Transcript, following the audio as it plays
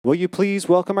will you please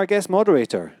welcome our guest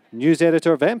moderator, news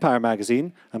editor of Empire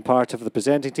magazine and part of the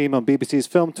presenting team on BBC's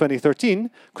Film 2013,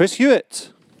 Chris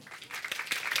Hewitt.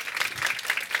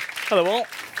 Hello all.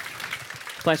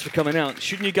 Thanks for coming out.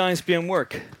 Shouldn't you guys be in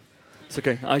work? It's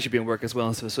okay, I should be in work as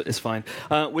well, so it's fine.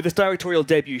 With his directorial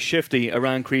debut, Shifty,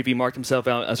 Iran Creevy marked himself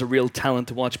out as a real talent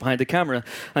to watch behind the camera,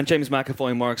 and James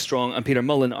McAvoy, Mark Strong and Peter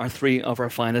Mullen are three of our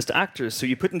finest actors. So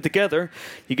you put them together,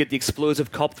 you get the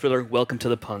explosive cop thriller Welcome to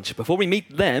the Punch. Before we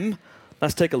meet them,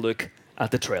 let's take a look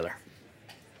at the trailer.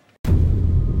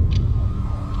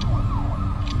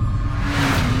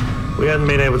 We hadn't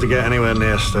been able to get anywhere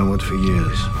near Stonewood for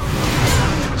years.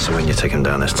 So when you take him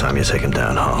down this time, you take him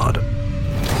down hard.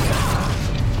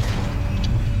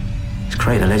 He's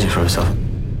created a legend for himself.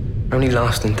 The only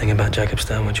lasting thing about Jacob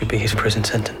Stonewood should be his prison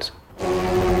sentence.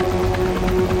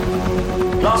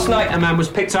 Last night, a man was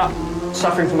picked up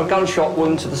suffering from a gunshot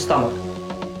wound to the stomach.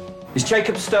 It's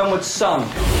Jacob Stonewood's son.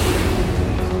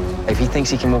 If he thinks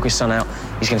he can walk his son out,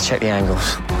 he's going to check the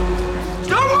angles.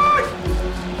 Stonewood!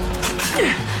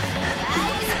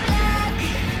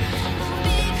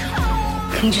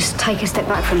 Can you just take a step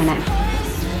back for a minute?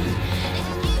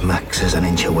 Max is an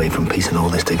inch away from piecing all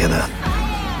this together.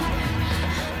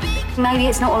 Maybe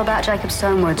it's not all about Jacob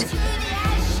Stonewood.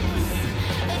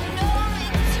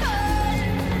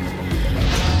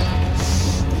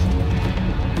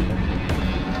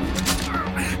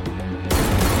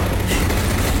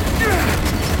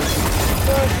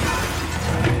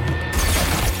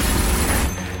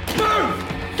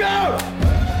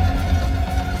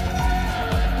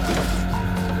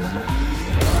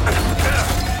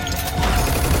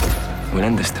 We'll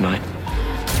end this tonight.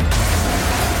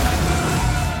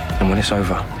 And when it's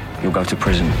over, you'll go to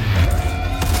prison.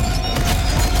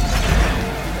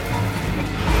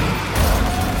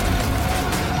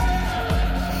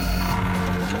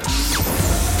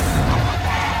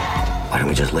 Why don't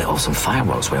we just let off some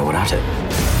fireworks while we're at it?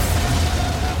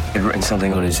 He'd written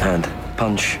something on his hand.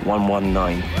 Punch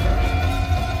 119.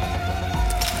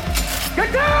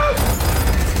 Get down!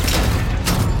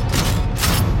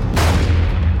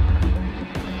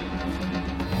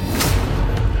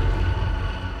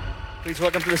 Please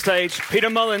welcome to the stage Peter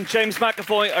Mullen, James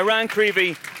McAvoy, Iran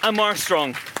Creevy and Mark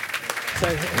Strong.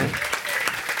 Hello.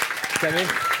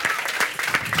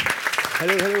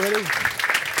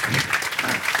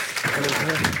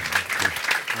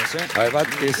 Hi, bud.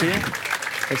 Good to see you.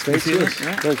 Nice to meet you.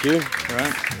 Thank you. All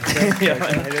right.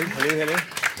 Hello.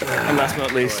 And last but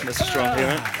not least, Mr. Strong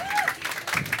here.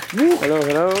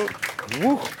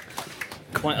 Hello.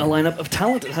 Quite a lineup of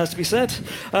talent, it has to be said.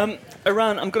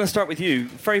 Iran, I'm going to start with you.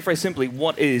 Very, very simply,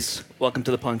 what is Welcome to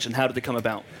the Punch and how did it come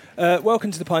about? Welcome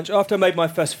to the Punch. After I made my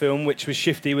first film, which was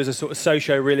Shifty, was a sort of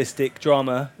socio-realistic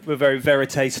drama with a very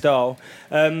verite style,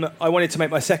 I wanted to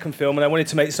make my second film, and I wanted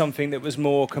to make something that was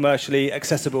more commercially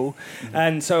accessible. Mm-hmm.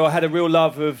 And so I had a real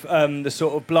love of the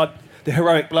sort of the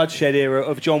heroic bloodshed era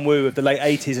of John Woo of the late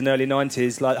 80s and early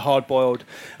 90s, like Hard Boiled.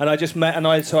 And I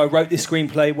wrote this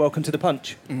screenplay, Welcome to the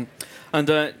Punch. Mm-hmm.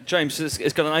 And James,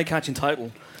 it's got an eye-catching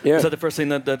title. Yeah. Was that the first thing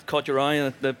that caught your eye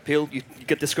and that appealed? You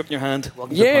get the script in your hand.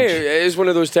 Welcome to Yeah, the Punch. it is one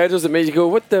of those titles that makes you go,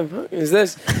 "What the fuck is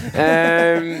this?"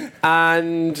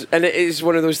 and it is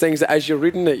one of those things that as you're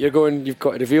reading it, you're going, "You've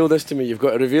got to reveal this to me. You've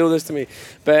got to reveal this to me."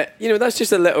 But that's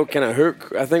just a little kind of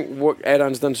hook. I think what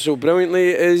Iran's done so brilliantly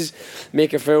is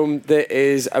make a film that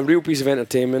is a real piece of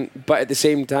entertainment, but at the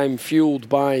same time fueled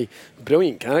by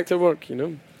brilliant character work.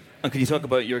 And can you talk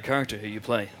about your character, who you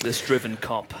play, this driven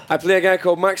cop? I play a guy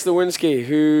called Max Lewinsky,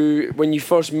 who, when you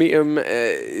first meet him,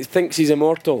 thinks he's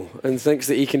immortal and thinks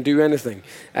that he can do anything.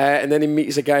 And then he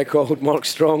meets a guy called Mark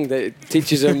Strong that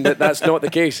teaches him that that's not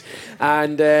the case,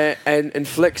 and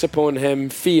inflicts upon him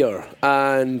fear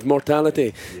and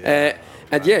mortality. Yeah.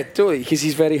 And yeah, totally, because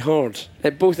he's very hard,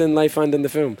 both in life and in the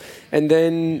film. And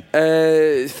then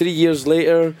 3 years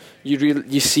later,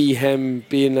 you see him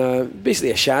being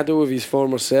basically a shadow of his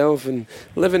former self and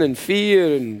living in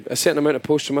fear and a certain amount of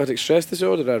post-traumatic stress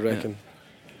disorder, I reckon.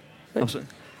 Yeah.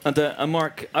 Absolutely. And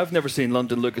Mark, I've never seen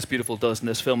London look as beautiful as it does in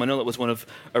this film. I know that was one of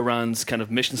Iran's kind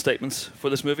of mission statements for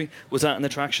this movie. Was that an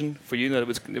attraction for you, that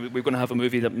we're going to have a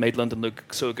movie that made London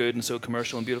look so good and so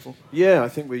commercial and beautiful? Yeah, I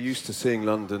think we're used to seeing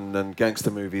London and gangster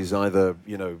movies, either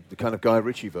the kind of Guy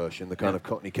Ritchie version, the kind of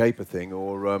Cockney Caper thing,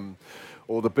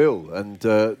 or the Bill, and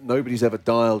nobody's ever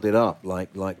dialed it up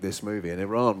like this movie. And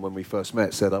Iran, when we first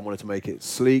met, said, "I wanted to make it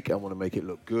sleek, I want to make it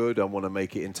look good, I want to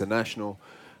make it international."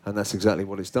 And that's exactly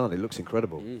what it's done. It looks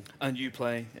incredible. Mm. And you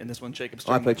play in this one Jacob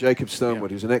Stonewood? I play Jacob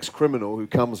Stonewood, who's an ex-criminal who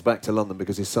comes back to London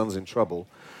because his son's in trouble.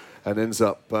 and ends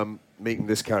up meeting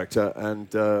this character,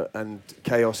 and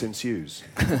chaos ensues.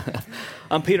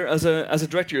 And Peter, as a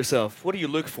director yourself, what do you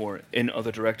look for in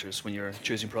other directors when you're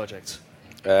choosing projects?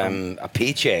 A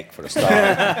paycheck for a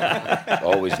start.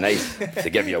 Always nice to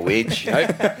give you a wage.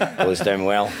 Goes down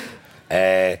well.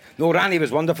 No, Randy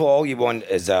was wonderful. All you want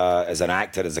is an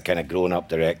actor, as a kind of grown-up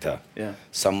director. Yeah.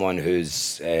 Someone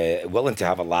who's willing to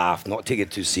have a laugh, not take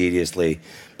it too seriously,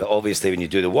 but obviously when you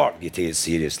do the work, you take it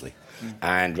seriously.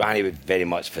 And Randy very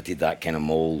much fitted that kind of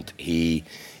mould. He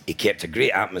kept a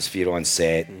great atmosphere on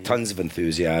set, tons of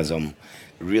enthusiasm,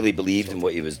 really believed in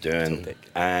what he was doing,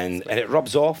 and it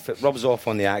rubs off. It rubs off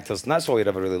on the actors, and that's all you're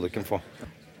ever really looking for.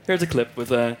 Here's a clip with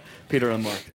Peter and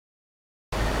Mark.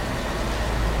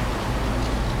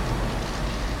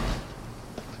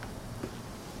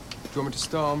 Do you want me to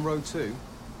start on row 2?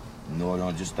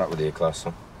 No, just start with the A-class,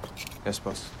 son. Yes,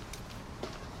 boss.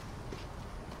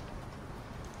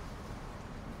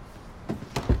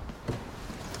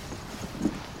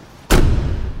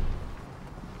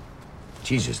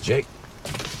 Jesus, Jake.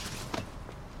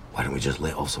 Why don't we just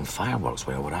let off some fireworks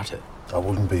while we're at it? I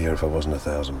wouldn't be here if I wasn't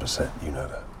 1,000%. You know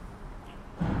that.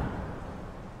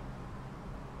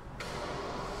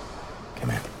 Come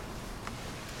here.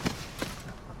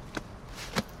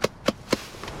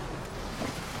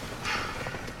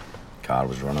 Car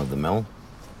was run of the mill.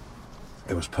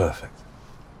 It was perfect.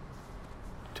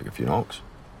 Took a few knocks.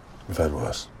 We've had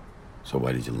worse. So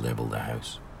why did you level the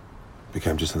house?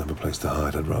 Became just another place to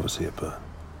hide. I'd rather see it burn.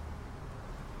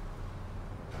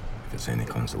 If it's any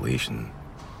consolation,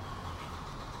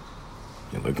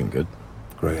 you're looking good.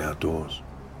 Grey outdoors.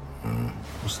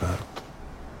 What's that?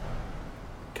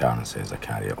 Karen says I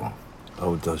carry it off.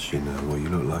 Oh, does she now? Well, you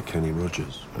look like Kenny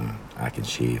Rogers. I can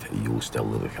shave. You'll still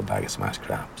look like a bag of smashed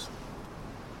crabs.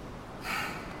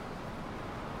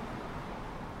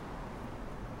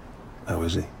 How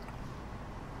is he?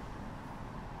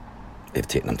 They've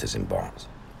taken him to St. Bart's.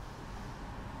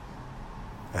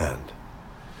 And?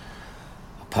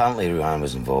 Apparently, Ruan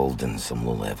was involved in some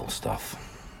low-level stuff.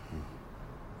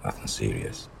 Nothing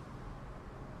serious.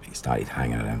 He started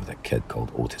hanging around with a kid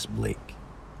called Otis Blake.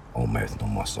 All mouth, no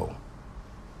muscle.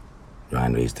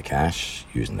 Ruan raised the cash,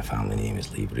 using the family name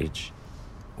as leverage.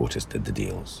 Otis did the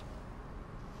deals.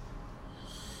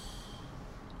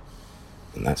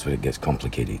 And that's where it gets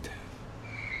complicated.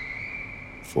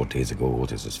 4 days ago,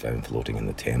 Otis was found floating in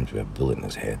the Thames with a bullet in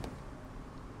his head.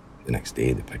 The next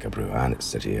day, they pick up Ruan at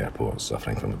City Airport,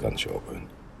 suffering from a gunshot wound.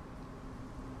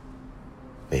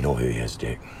 They know who he is,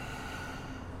 Jake.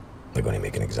 They're going to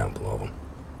make an example of him.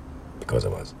 Because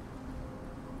of us.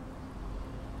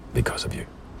 Because of you.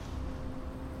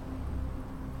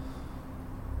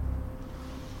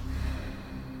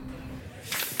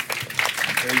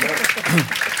 There you go.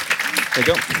 There you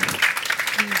go.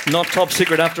 Not top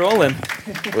secret after all, then.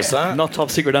 What's that? Not top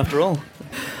secret after all.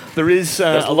 There is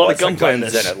a lot of gunplay in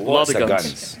this. A lot of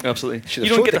guns. Absolutely. Should've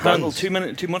You don't get showed to the handle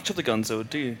guns. too much of the guns, though,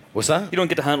 do you? What's that? You don't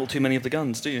get to handle too many of the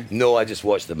guns, do you? No, I just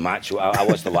watched the match. I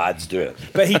watched the lads do it.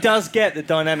 But he does get the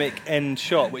dynamic end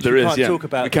shot, which There we is, can't yeah. talk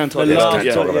about. We can't talk The about last-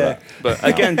 that. Talk about that. But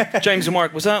again, James and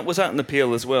Mark, was that an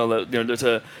appeal as well? That, there's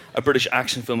a British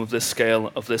action film of this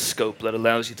scale, of this scope, that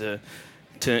allows you to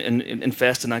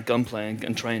invest in that gunplay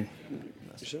and train.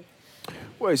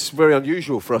 Well, it's very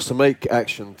unusual for us to make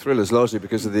action thrillers, largely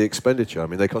because of the expenditure. I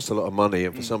mean, they cost a lot of money,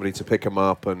 and for somebody to pick them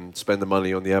up and spend the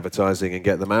money on the advertising and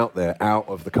get them out there, out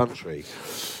of the country,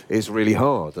 is really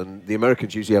hard. And the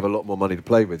Americans usually have a lot more money to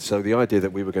play with. So the idea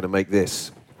that we were going to make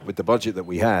this with the budget that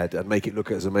we had and make it look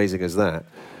as amazing as that,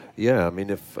 yeah, I mean,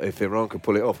 if Iran could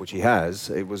pull it off, which he has,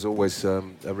 it was always a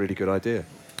really good idea.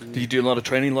 Did you do a lot of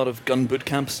training, a lot of gun boot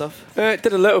camp stuff? Did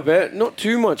a little bit, not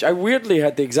too much. I weirdly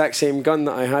had the exact same gun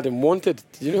that I had in Wanted.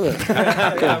 Did you know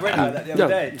that? Yeah, I read about that the other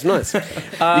day. It's nice. You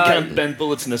can't bend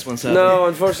bullets in this one, sadly. No,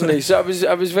 unfortunately. So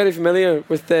I was very familiar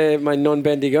with my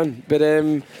non-bendy gun, but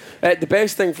the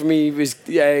best thing for me was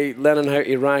learning how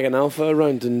to rag an Alpha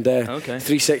around and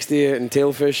 360 it and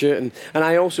tailfish it, and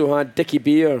I also had Dickie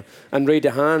Beer and Ray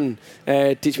DeHaan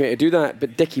teach me how to do that.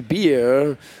 But Dickie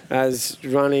Beer, as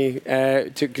Rani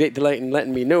took great delight in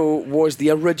letting me know, was the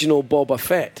original Boba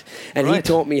Fett, and he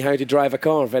taught me how to drive a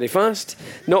car very fast.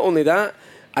 Not only that,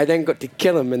 I then got to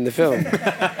kill him in the film.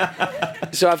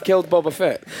 So I've killed Boba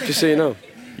Fett, just so you know.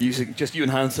 Just you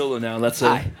and Han Solo now. That's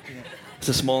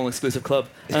a small exclusive club.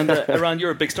 And Iran, you're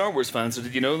a big Star Wars fan, so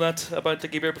did you know that about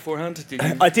Dickie Bear beforehand?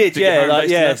 I did, yeah.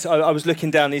 Yes, I was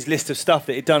looking down his list of stuff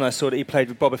that he'd done. I saw that he played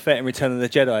with Boba Fett in Return of the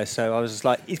Jedi, so I was just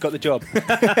like, he's got the job.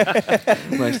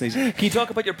 Nice and easy. Can you talk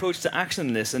about your approach to action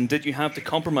in this, and did you have to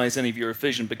compromise any of your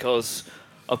vision because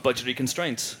of budgetary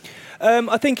constraints?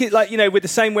 I think it, with the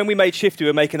same, when we made Shifty, we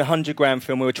were making a 100-grand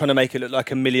film. We were trying to make it look like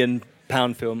 £1 million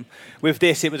film. With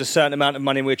this, it was a certain amount of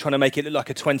money, and we were trying to make it look like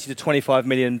a $20 to $25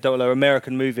 million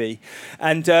American movie.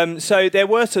 And so there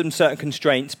were some certain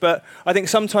constraints, but I think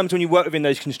sometimes when you work within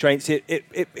those constraints,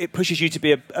 it pushes you to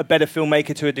be a better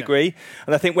filmmaker to a degree. Yeah.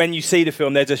 And I think when you see the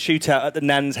film, there's a shootout at the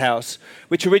Nan's house,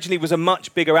 which originally was a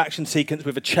much bigger action sequence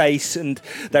with a chase, and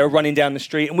they were running down the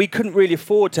street, and we couldn't really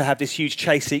afford to have this huge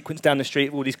chase sequence down the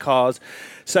street with all these cars.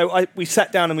 So we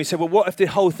sat down and we said, well, what if the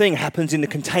whole thing happens in the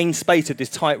contained space of this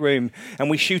tight room, and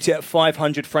we shoot it at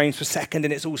 500 frames per second,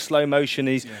 and it's all slow motion,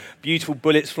 these beautiful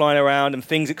bullets flying around and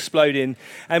things exploding.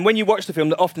 And when you watch the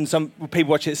film, often some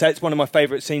people watch it and say it's one of my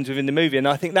favourite scenes within the movie, and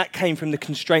I think that came from the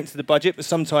constraints of the budget, but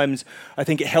sometimes I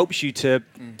think it helps you to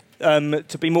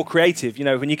be more creative.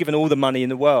 When you're given all the money in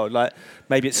the world, like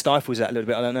maybe it stifles that a little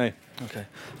bit, I don't know. Okay.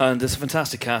 And there's a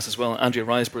fantastic cast as well. Andrea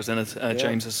Riseborough's in it.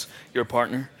 James is your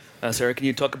partner. Sarah, can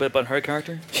you talk a bit about her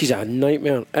character? She's a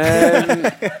nightmare.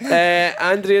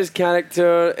 Andrea's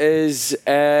character is...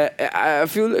 I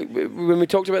feel like when we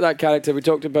talked about that character,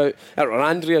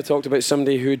 Andrea talked about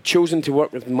somebody who had chosen to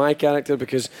work with my character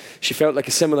because she felt like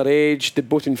a similar age. They'd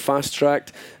both been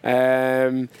fast-tracked.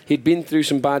 He'd been through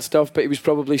some bad stuff, but he was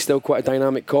probably still quite a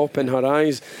dynamic cop in her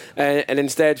eyes. And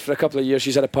instead, for a couple of years,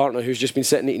 she's had a partner who's just been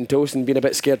sitting eating toast and been a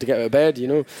bit scared to get out of bed,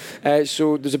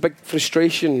 So there's a big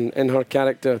frustration in her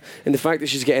character. And the fact that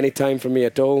she's got any time for me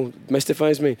at all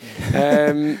mystifies me.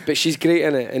 But she's great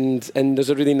in it, and there's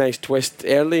a really nice twist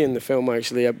early in the film,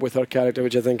 actually, with her character,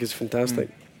 which I think is fantastic.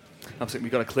 Absolutely.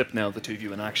 We've got a clip now of the two of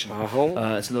you in action.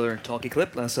 It's another talkie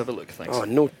clip. Let's have a look. Thanks. Oh,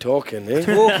 no talking, eh?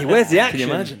 Talkie, where's the action? Can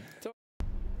you imagine?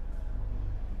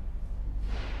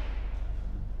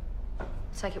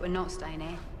 Take it we're not staying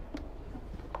here.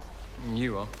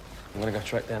 You are. I'm going to go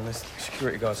track down this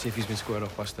security guard, see if he's been squared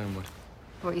off by Sternwood.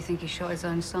 What, you think he shot his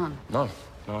own son? No,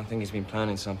 I think he's been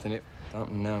planning something.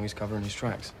 And now he's covering his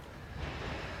tracks.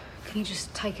 Can you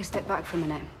just take a step back for a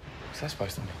minute? What's that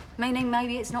supposed to mean? Meaning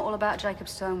maybe it's not all about Jacob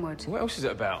Sternwood. What else is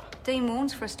it about? Dean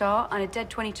Warnes, for a start, and a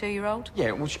dead 22-year-old. Yeah,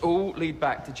 which all lead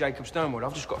back to Jacob Sternwood.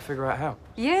 I've just got to figure out how.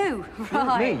 You?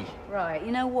 Right. Me? Right.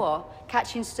 You know what?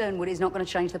 Catching Sternwood is not going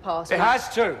to change the past. It has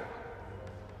to.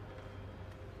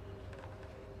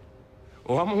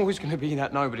 Well, I'm always going to be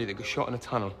that nobody that got shot in a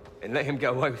tunnel and let him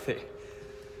get away with it.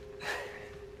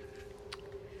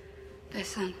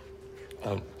 Listen.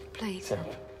 Please. Sarah.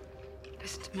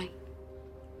 Listen to me.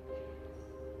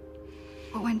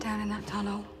 What went down in that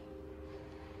tunnel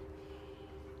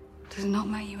does not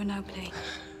make you a nobody.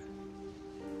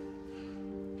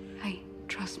 Hey,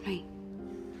 trust me.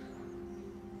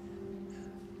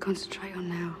 Concentrate on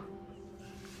now.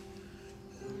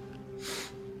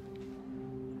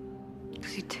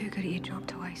 Because you're too good at your job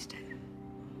to waste it.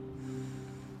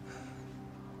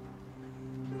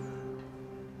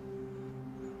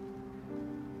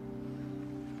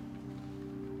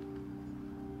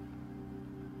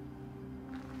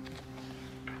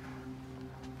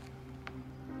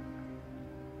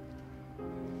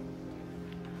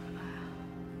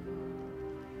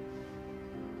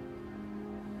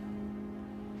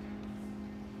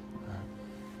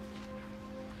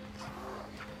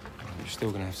 You're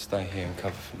still going to have to stay here and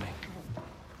cover for me.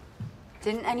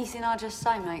 Didn't anything I just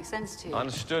say make sense to you? I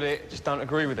understood it, just don't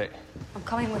agree with it. I'm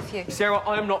coming with you. Sarah,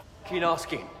 I am not f***ing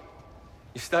asking.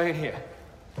 You're staying here.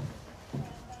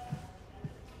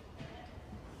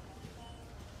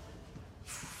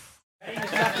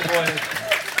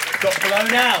 Got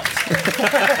blown out.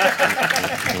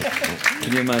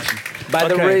 Can you imagine? By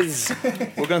the Riz.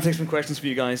 We're going to take some questions for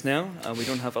you guys now. We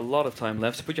don't have a lot of time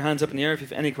left, so put your hands up in the air if you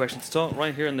have any questions at all.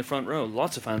 Right here in the front row.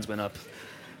 Lots of hands went up,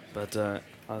 but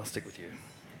I'll stick with you.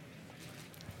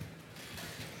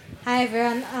 Hi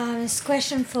everyone, this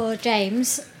question for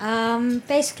James.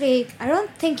 Basically, I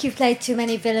don't think you've played too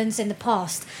many villains in the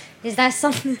past. Is that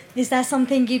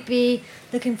something you'd be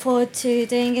looking forward to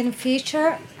doing in the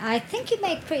future? I think you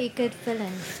make pretty good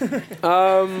villains.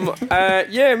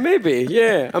 Yeah, maybe.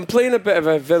 Yeah, I'm playing a bit of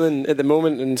a villain at the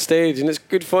moment on stage, and it's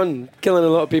good fun. Killing a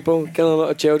lot of people, killing a lot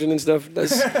of children and stuff.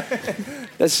 That's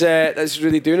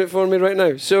really doing it for me right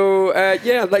now. So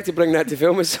yeah, I'd like to bring that to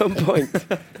film at some point.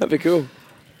 That'd be cool.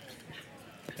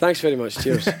 Thanks very much.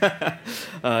 Cheers.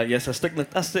 Yes, let's stay in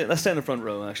the front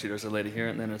row. Actually, there's a lady here,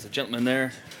 and then there's a gentleman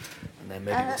there, and then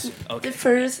maybe okay.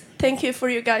 First, thank you for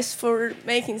you guys for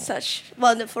making such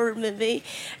wonderful movie.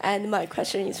 And my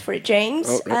question is for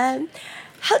James.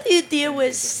 How do you deal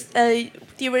with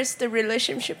the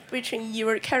relationship between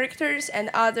your characters and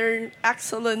other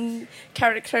excellent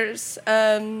characters?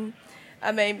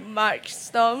 Mark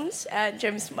Stones and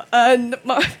James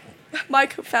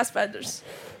Michael Fassbender's?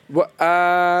 Well,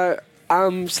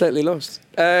 I'm slightly lost.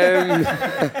 How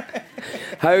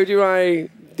do I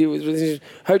deal with relationships?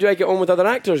 How do I get on with other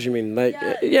actors? You mean, like,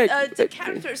 the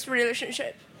characters'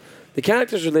 relationship. The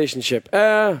characters' relationship.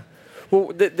 Well,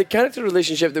 the character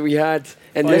relationship that we had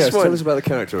in this one. Tell us about the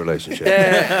character relationship.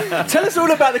 Tell us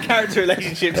all about the character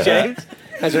relationships, James.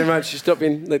 Thanks very much. Stop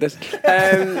being like this.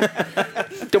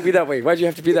 Don't be that way. Why do you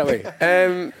have to be that way?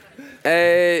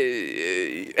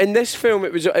 In this film,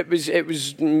 it was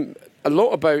a lot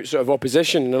about sort of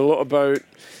opposition and a lot about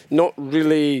not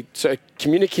really sort of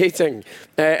communicating.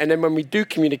 And then when we do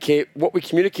communicate, what we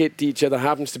communicate to each other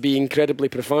happens to be incredibly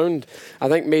profound. I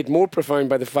think made more profound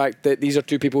by the fact that these are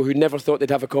two people who never thought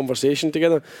they'd have a conversation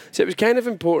together. So it was kind of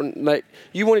important. Like,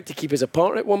 you wanted to keep us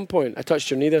apart at one point. I touched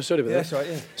your knee there, sorry about that. That's right,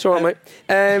 yeah. It's all right,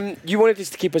 mate. You wanted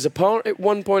us to keep us apart at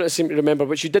one point, I seem to remember,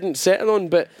 which you didn't settle on,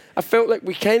 but I felt like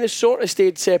we kind of sort of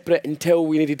stayed separate until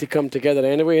we needed to come together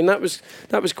anyway, and that was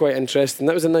quite interesting.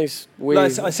 That was a nice way.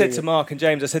 I said to Mark and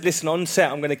James, I said, listen, on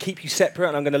set, I'm going to keep you separate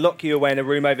and I'm going to lock you away in a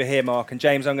room over here, Mark, and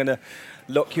James, I'm going to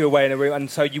lock you away in a room, and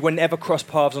so you wouldn't ever cross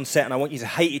paths on set, and I want you to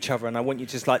hate each other, and I want you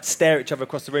to just like stare at each other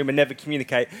across the room and never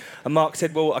communicate. And Mark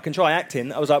said, well, I can try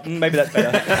acting. I was like, maybe that's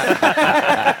better.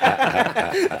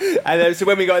 And so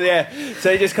when we got there,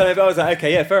 so he just kind of, I was like,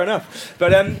 okay, yeah, fair enough.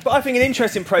 But I think an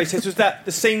interesting process was that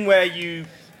the scene where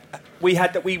we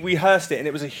rehearsed it, and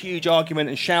it was a huge argument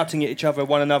and shouting at each other,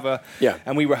 one another. Yeah.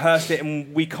 And we rehearsed it,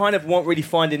 and we kind of weren't really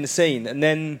finding the scene, and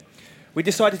then we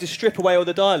decided to strip away all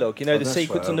the dialogue, the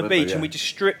sequence on the beach, and we just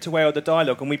stripped away all the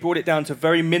dialogue, and we brought it down to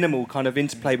very minimal kind of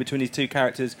interplay between these two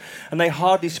characters, and they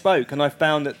hardly spoke, and I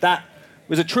found that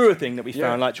was a truer thing that we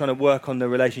found, like trying to work on the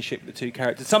relationship with the two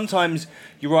characters. Sometimes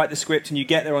you write the script and you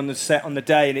get there on the set on the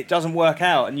day and it doesn't work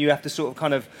out, and you have to sort of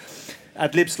kind of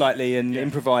ad-lib slightly and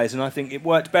improvise, and I think it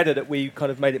worked better that we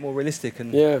kind of made it more realistic.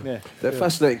 And they're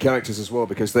fascinating characters as well,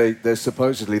 because they're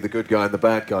supposedly the good guy and the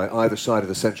bad guy either side of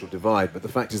the central divide, but the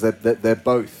fact is that they're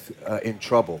both in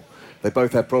trouble. They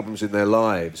both have problems in their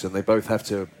lives, and they both have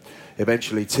to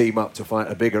eventually team up to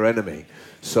fight a bigger enemy.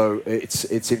 So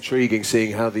it's intriguing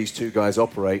seeing how these two guys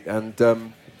operate, and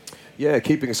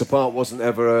keeping us apart wasn't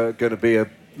ever going to be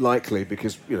likely,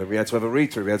 because we had to have a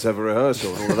read-through, we had to have a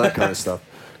rehearsal and all of that kind of stuff.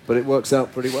 But it works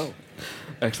out pretty well.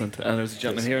 Excellent. And there's a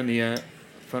gentleman here in the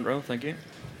front row. Thank you.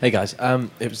 Hey guys,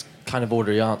 it was kind of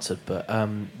already answered, but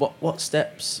what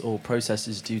steps or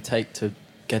processes do you take to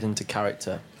get into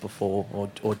character before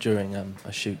or during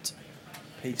a shoot?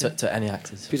 To any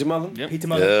actors. Peter Mullen. Yep. Peter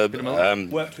Mullen.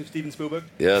 Worked with Steven Spielberg.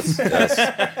 Yes.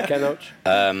 Ken Loach.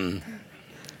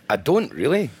 I don't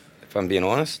really, if I'm being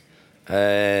honest.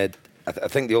 I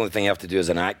think the only thing you have to do as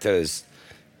an actor is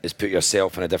put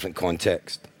yourself in a different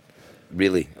context.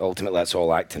 Really, ultimately, that's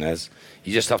all acting is.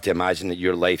 You just have to imagine that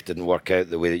your life didn't work out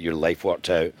the way that your life worked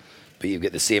out, but you've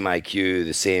got the same IQ,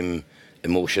 the same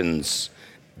emotions,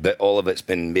 but all of it's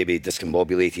been maybe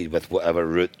discombobulated with whatever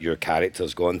route your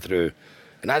character's gone through.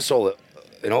 And that's all,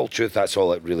 in all truth, that's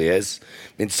all it really is.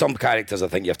 I mean, some characters, I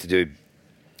think you have to do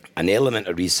an element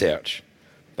of research,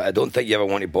 but I don't think you ever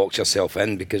want to box yourself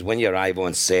in, because when you arrive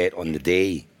on set on the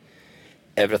day,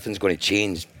 everything's going to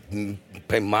change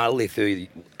primarily through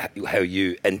how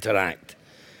you interact.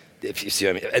 If you see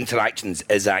what I mean, interactions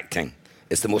is acting.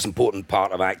 It's the most important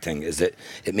part of acting, is that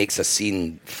it makes a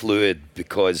scene fluid,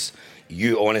 because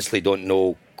you honestly don't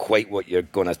know quite what you're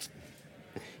going to...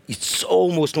 You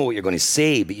almost know what you're going to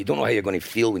say, but you don't know how you're going to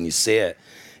feel when you say it.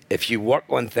 If you work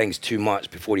on things too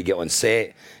much before you get on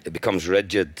set, it becomes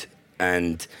rigid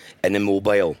and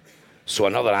immobile. So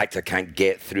another actor can't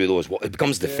get through those. It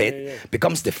becomes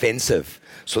becomes defensive.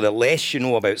 So the less you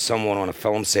know about someone on a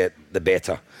film set, the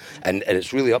better. And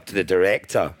it's really up to the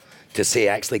director to say,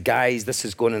 actually, guys, this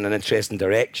is going in an interesting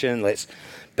direction. But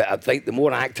I think the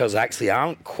more actors actually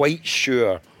aren't quite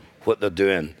sure what they're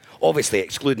doing, obviously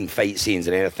excluding fight scenes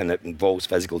and anything that involves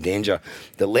physical danger,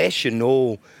 the less you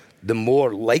know, the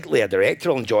more likely a director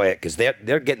will enjoy it, because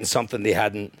they're getting something they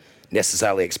hadn't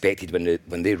necessarily expected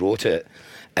when they wrote it.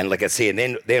 And like I say, and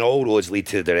then all roads lead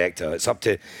to the director. It's up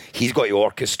to, he's got to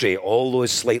orchestrate all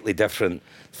those slightly different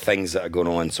things that are going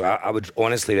on. So I would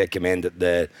honestly recommend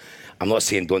that I'm not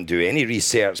saying don't do any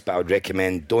research, but I would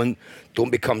recommend don't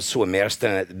become so immersed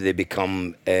in it that they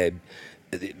become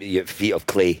your feet of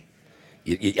clay.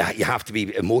 You have to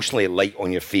be emotionally light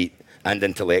on your feet and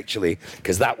intellectually,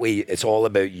 because that way it's all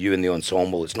about you and the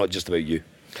ensemble. It's not just about you.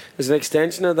 As an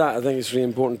extension of that, I think it's really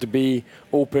important to be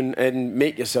open and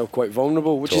make yourself quite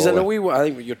vulnerable, which is in a way what I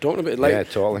think what you're talking about. Like, yeah,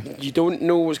 totally. You don't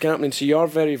know what's happening, so you're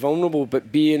very vulnerable, but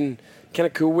being kind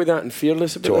of cool with that and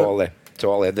fearless about that.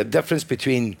 Totally. The difference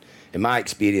between, in my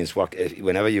experience,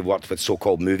 whenever you worked with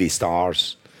so-called movie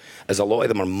stars, is a lot of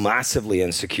them are massively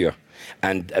insecure.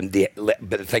 But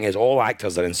the thing is, all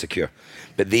actors are insecure,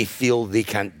 but they feel they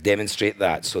can't demonstrate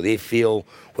that. So they feel,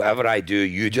 whatever I do,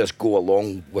 you just go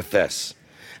along with this.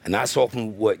 And that's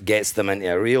often what gets them into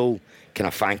a real kind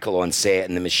of fankle on set,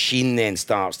 and the machine then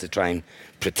starts to try and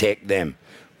protect them.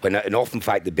 And often, in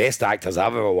fact, the best actors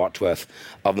I've ever worked with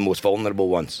are the most vulnerable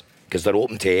ones, because they're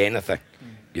open to anything,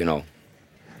 you know.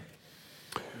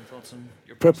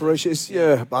 Preparation is,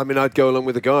 yeah. I mean, I'd go along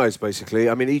with the guys, basically.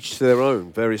 I mean, each to their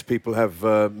own. Various people have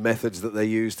methods that they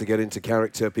use to get into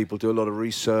character. People do a lot of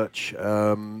research.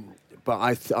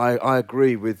 But I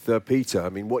agree with Peter. I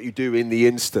mean, what you do in the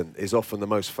instant is often the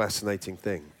most fascinating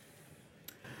thing.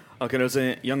 Okay, there's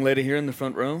a young lady here in the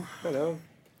front row. Hello.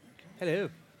 Hello.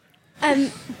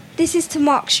 This is to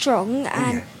Mark Strong,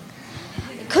 and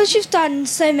because you've done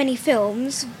so many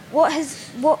films,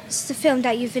 what's the film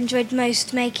that you've enjoyed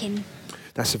most making?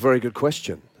 That's a very good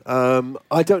question.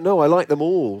 I don't know. I like them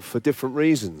all for different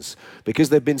reasons because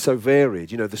they've been so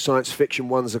varied. You know, the science fiction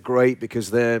ones are great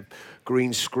because they're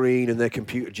green screen and they're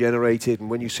computer generated, and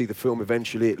when you see the film,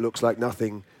 eventually it looks like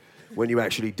nothing when you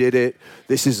actually did it.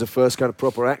 This is the first kind of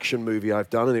proper action movie I've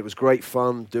done, and it was great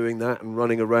fun doing that and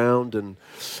running around. And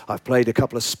I've played a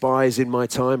couple of spies in my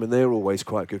time, and they're always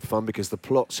quite good fun because the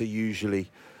plots are usually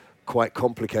quite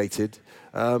complicated.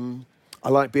 I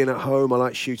like being at home. I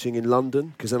like shooting in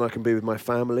London because then I can be with my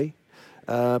family.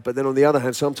 But then on the other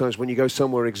hand, sometimes when you go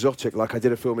somewhere exotic, like I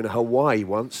did a film in Hawaii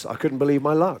once, I couldn't believe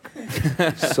my luck.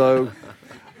 So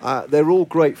they're all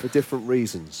great for different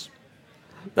reasons.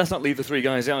 Let's not leave the three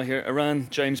guys out here. Iran,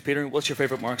 James, Peter, what's your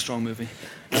favourite Mark Strong movie?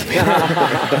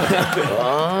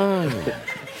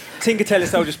 Tinker Tailor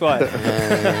Soldier Spy.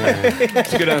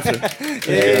 It's a good answer.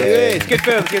 It's a good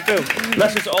film, good film.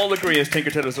 Let's just all agree it's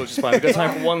Tinker Tailor Soldier Spy. We've got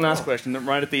time for one last question.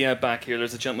 Right at the back here,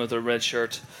 there's a gentleman with a red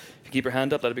shirt. If you keep your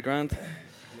hand up, that'd be grand.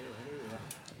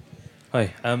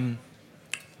 Hi.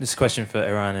 This is a question for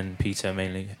Iran and Peter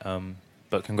mainly,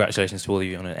 but congratulations to all of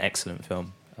you on an excellent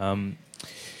film.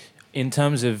 In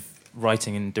terms of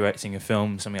writing and directing a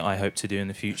film, something I hope to do in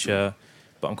the future,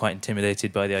 but I'm quite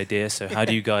intimidated by the idea. So how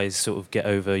do you guys sort of get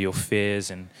over your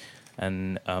fears and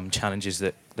challenges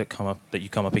that you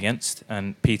come up against?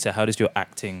 And Peter, how does your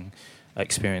acting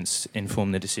experience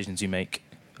inform the decisions you make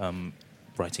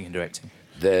writing and directing?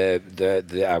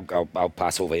 I'll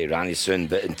pass over to Rani soon,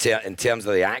 but in terms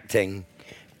of the acting,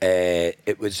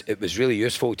 it was really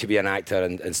useful to be an actor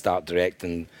and start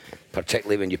directing,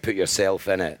 particularly when you put yourself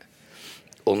in it,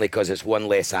 only because it's one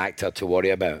less actor to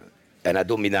worry about. And I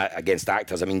don't mean that against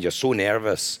actors. I mean, you're so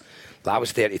nervous. I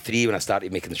was 33 when I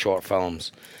started making short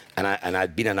films, and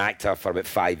I'd been an actor for about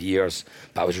 5 years,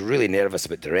 but I was really nervous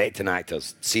about directing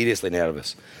actors, seriously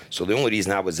nervous. So the only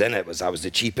reason I was in it was I was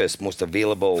the cheapest, most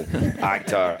available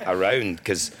actor around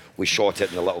because we shot it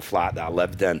in the little flat that I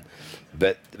lived in.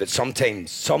 But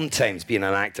sometimes being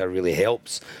an actor really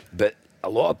helps. But a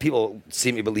lot of people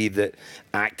seem to believe that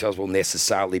actors will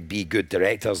necessarily be good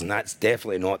directors, and that's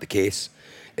definitely not the case.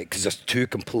 Because there's two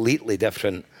completely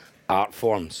different art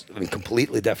forms. I mean,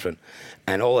 completely different.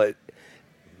 And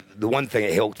the one thing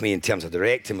that helped me in terms of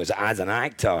directing was, as an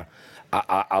actor,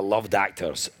 I loved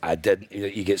actors. I did.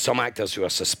 You get some actors who are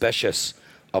suspicious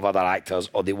of other actors,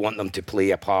 or they want them to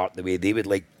play a part the way they would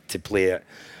like to play it.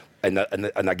 And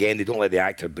again, they don't let the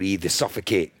actor breathe. They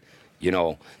suffocate. You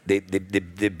know, they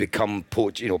become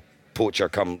poacher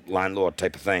come landlord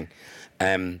type of thing.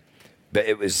 But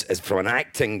it was, as from an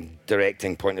acting,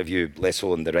 directing point of view, less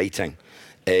so than the writing,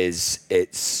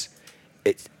 it's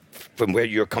from where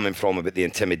you're coming from about the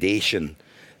intimidation.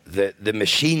 The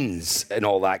machines and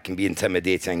all that can be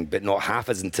intimidating, but not half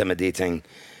as intimidating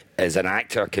as an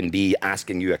actor can be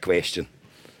asking you a question.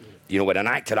 You know, when an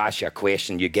actor asks you a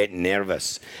question, you get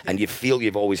nervous, and you feel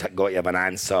you've always got to have an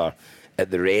answer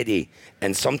at the ready.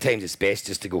 And sometimes it's best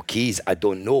just to go, keys, I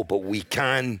don't know, but we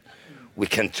can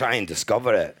try and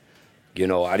discover it. You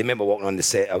know, I remember walking on the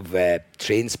set of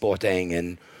Trainspotting,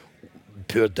 and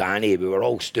poor Danny, we were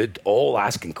all stood, all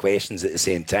asking questions at the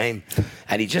same time.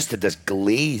 And he just had this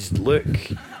glazed look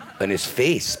on his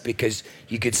face because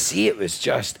you could see it was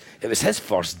his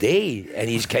first day. And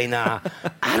he's kind of,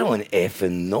 I don't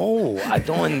effing know. I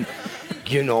don't,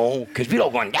 you know, because we're all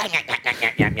going,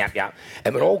 yeah.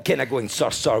 And we're all kind of going,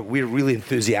 sir, we're really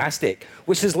enthusiastic,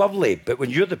 which is lovely. But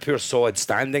when you're the poor sod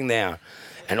standing there,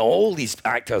 and all these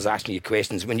actors asking you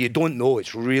questions, when you don't know,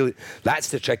 that's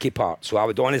the tricky part. So I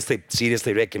would honestly,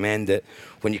 seriously recommend that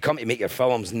when you come to make your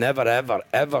films, never, ever,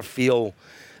 ever feel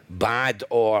bad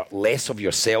or less of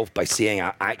yourself by saying,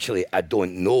 I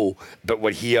don't know, but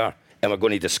we're here and we're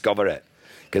going to discover it.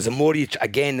 Because the more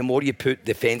you put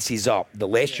the fences up, the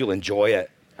less you'll enjoy it,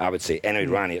 I would say. Anyway,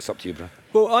 Rani, it's up to you, bro.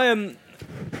 Well,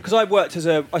 because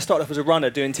I started off as a runner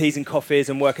doing teas and coffees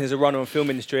and working as a runner on film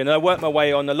industry, and I worked my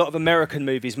way on a lot of American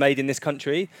movies made in this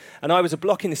country, and I was a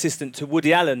blocking assistant to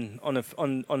Woody Allen on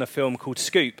a film called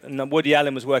Scoop, and Woody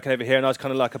Allen was working over here, and I was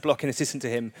kind of like a blocking assistant to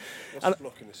him. What's a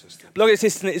blocking assistant? Blocking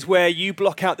assistant is where you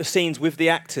block out the scenes with the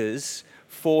actors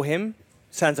for him.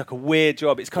 Sounds like a weird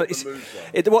job. It's kind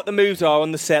of what the moves are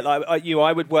on the set. Like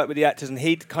I would work with the actors, and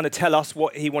he'd kind of tell us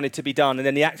what he wanted to be done, and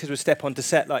then the actors would step onto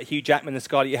set, like Hugh Jackman and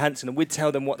Scarlett Johansson, and we'd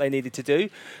tell them what they needed to do.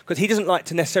 Because he doesn't like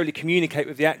to necessarily communicate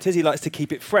with the actors. He likes to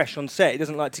keep it fresh on set. He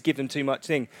doesn't like to give them too much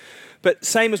thing. But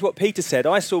same as what Peter said,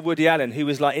 I saw Woody Allen, who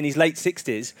was like in his late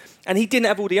 60s, and he didn't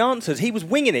have all the answers. He was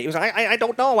winging it. He was like, I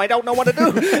don't know what to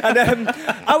do. And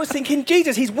I was thinking,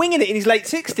 Jesus, he's winging it in his late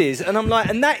 60s. And I'm like,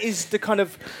 and that is the kind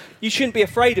of, you shouldn't be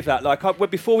afraid of that. Like,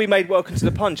 before we made Welcome to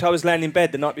the Punch, I was laying in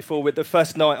bed the night before with the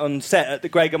first night on set at the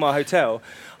Gregamar Hotel.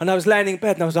 And I was laying in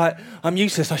bed and I was like, I'm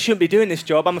useless. I shouldn't be doing this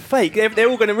job. I'm a fake. They're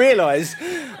all going to realise.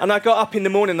 And I got up in the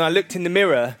morning and I looked in the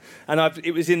mirror, and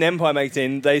it was in the Empire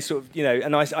magazine. They sort of,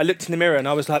 and I looked in the mirror and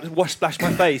I was like, splashed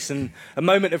my face, and a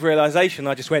moment of realisation,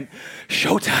 I just went,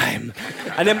 Showtime.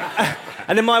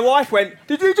 And then my wife went,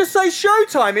 did you just say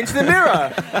Showtime into the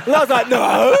mirror? And I was like,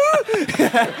 no.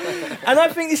 And I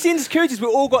think it's the insecurities. We've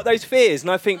all got those fears.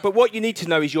 And I think, but what you need to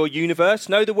know is your universe.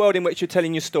 Know the world in which you're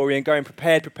telling your story and going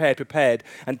prepared.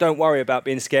 And don't worry about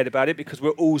being scared about it, because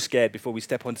we're all scared before we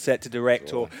step on set to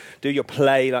direct or do your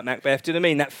play like Macbeth. Do you know what I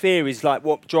mean? That fear is like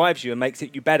what drives you and makes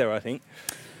you better, I think.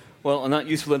 Well, on that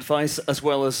useful advice, as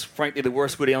well as, frankly, the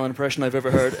worst Woody Allen impression I've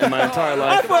ever heard in my entire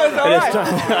life. I thought it was all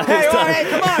right. Hey,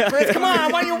 come on, Chris, come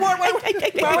on. When you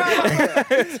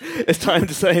It's time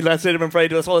to say that's it, I'm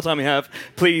afraid. That's all the time we have.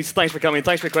 Please, thanks for coming.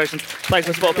 Thanks for your questions. Thanks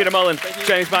for support. Peter Mullen,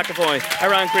 James McAvoy,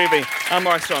 Eran Creevy, and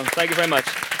Mark Strong. Thank you very much.